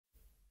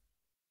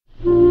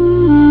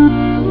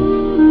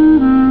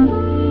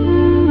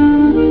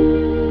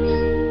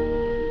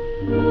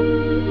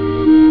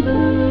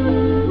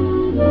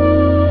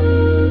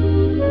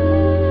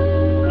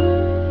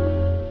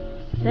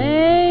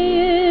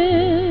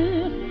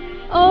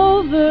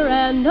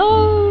and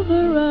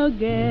over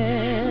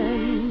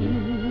again,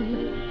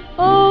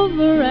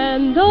 over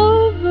and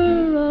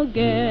over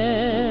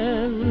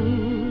again.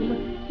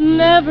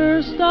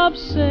 Never stop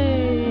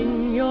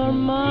saying you're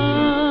mine.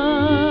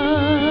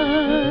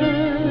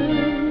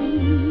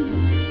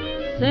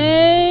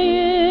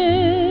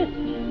 Say it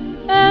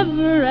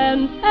ever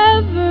and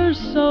ever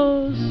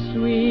so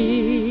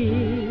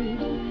sweet,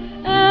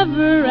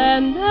 ever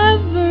and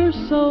ever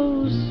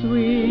so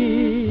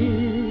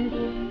sweet,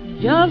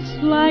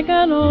 just like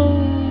an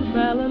old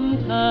Valentine.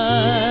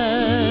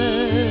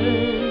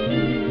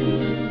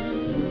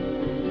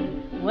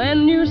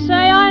 When you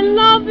say I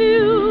love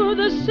you,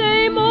 the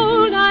same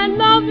old I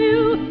love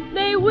you,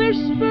 they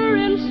whisper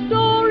in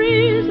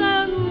stories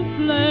and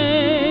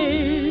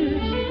plays.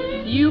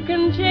 You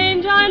can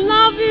change I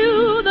love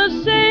you, the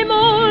same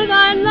old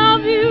I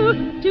love you,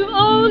 to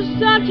oh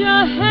such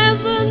a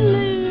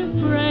heavenly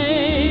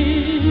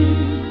phrase.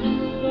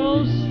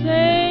 So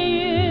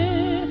say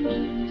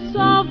it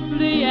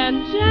softly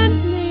and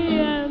gently,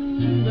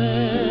 and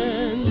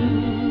then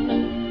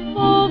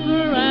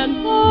over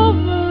and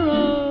over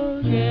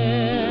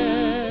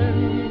again.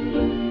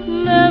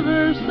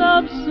 Never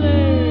stop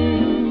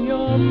saying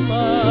you're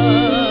mine.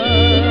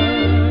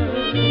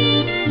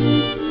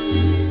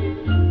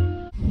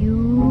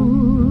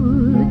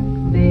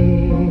 You'd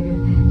be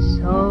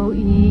so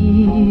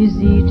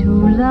easy to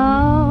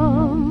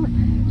love,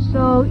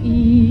 so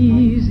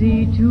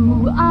easy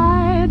to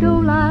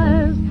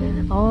idolize,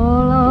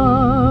 all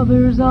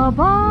others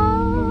above,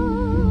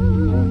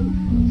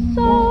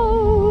 so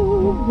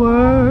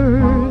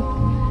worth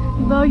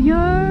the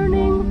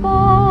yearning for,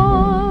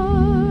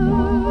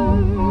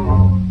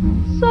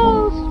 so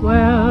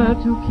swell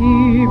to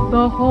keep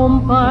the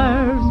home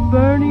fires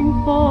burning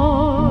for.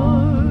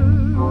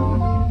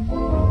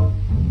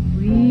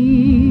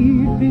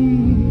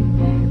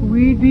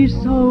 We'd be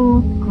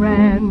so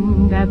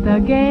grand at the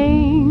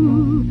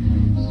game,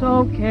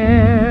 so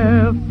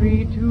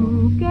carefree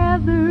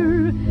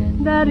together,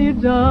 that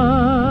it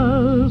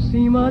does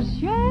seem a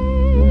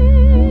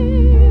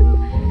shame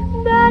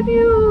that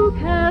you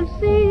can't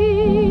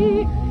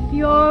see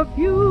your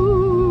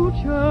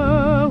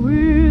future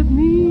with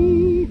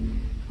me,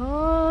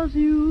 'cause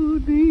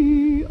you'd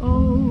be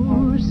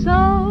oh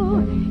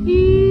so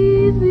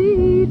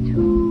easy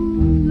to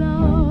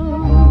love.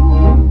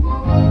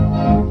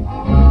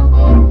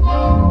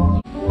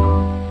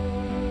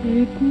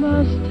 It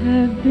must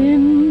have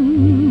been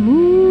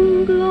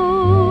moonglow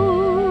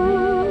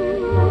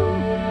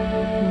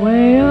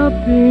way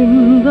up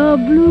in the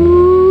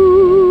blue.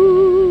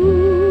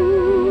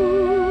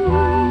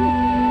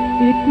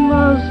 It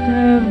must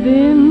have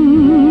been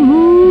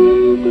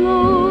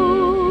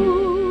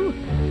moonglow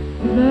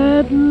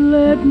that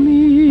led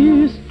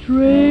me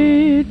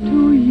straight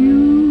to you.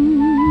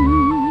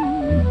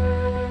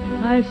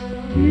 I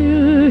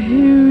still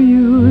hear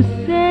you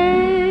say,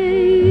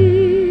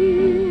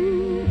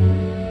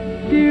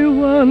 dear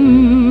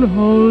one,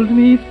 hold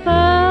me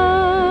fast,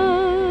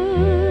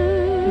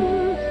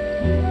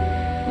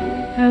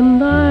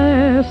 and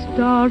I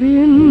start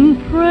in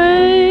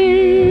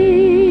praying,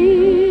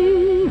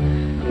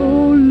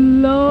 oh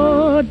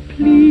Lord,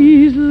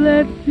 please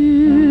let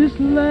this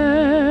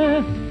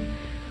last.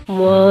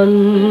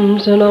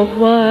 Once in a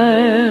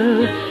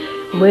while,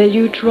 will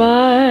you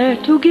try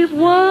to give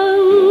one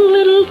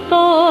little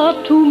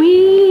thought to me?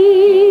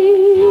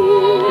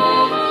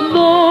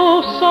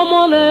 Though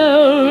someone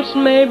else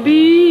may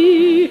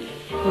be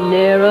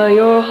nearer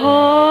your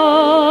heart.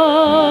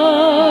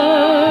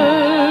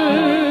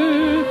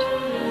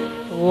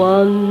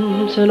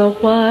 Once in a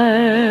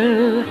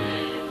while,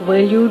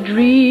 will you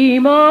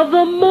dream of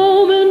the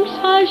moments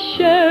I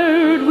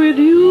shared with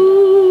you?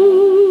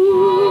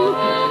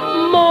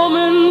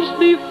 Moments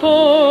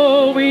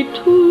before we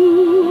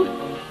two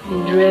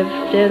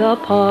drifted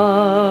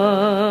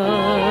apart.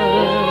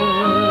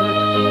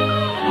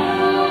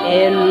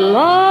 In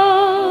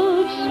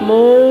love's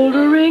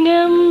smoldering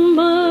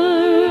ember,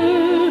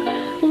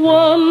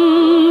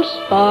 one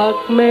spark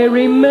may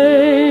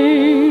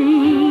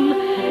remain.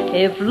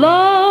 If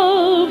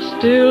love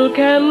still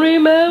can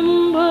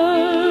remember,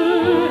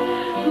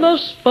 the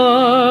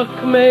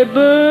spark may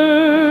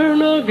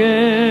burn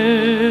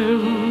again.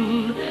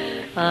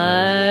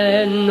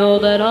 I know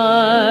that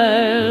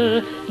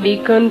I'll be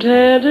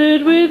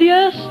contented with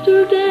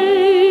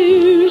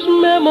yesterday's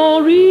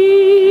memory,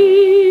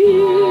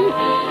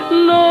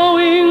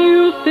 knowing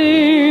you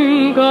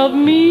think of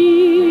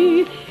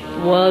me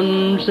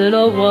once in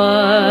a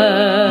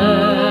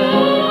while.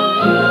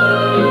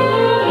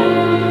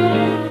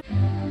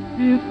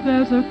 If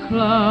there's a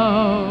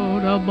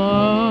cloud above,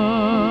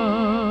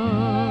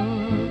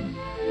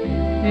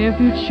 if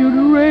it should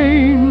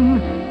rain,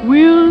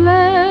 we'll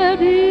let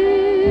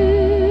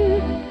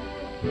it,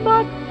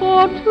 but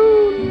for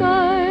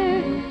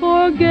tonight,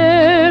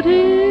 forget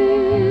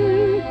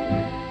it.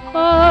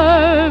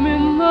 I'm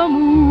in the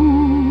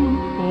mood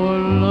for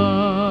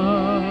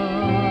love.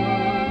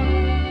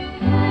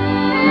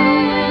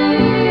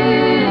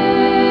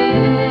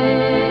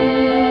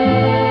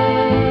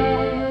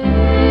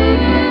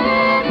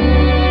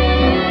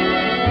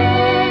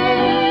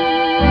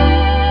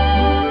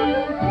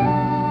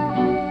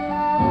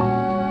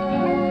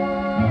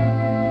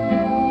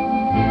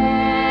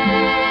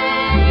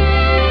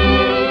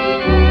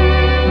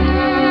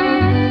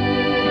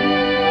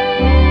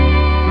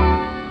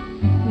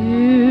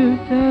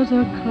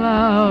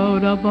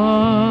 cloud above.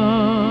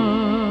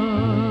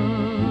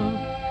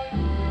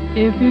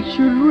 If it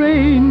should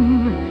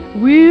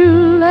rain,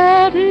 we'll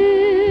let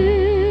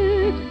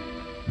it,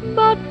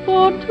 but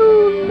for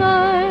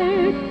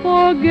tonight,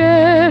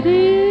 forget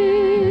it.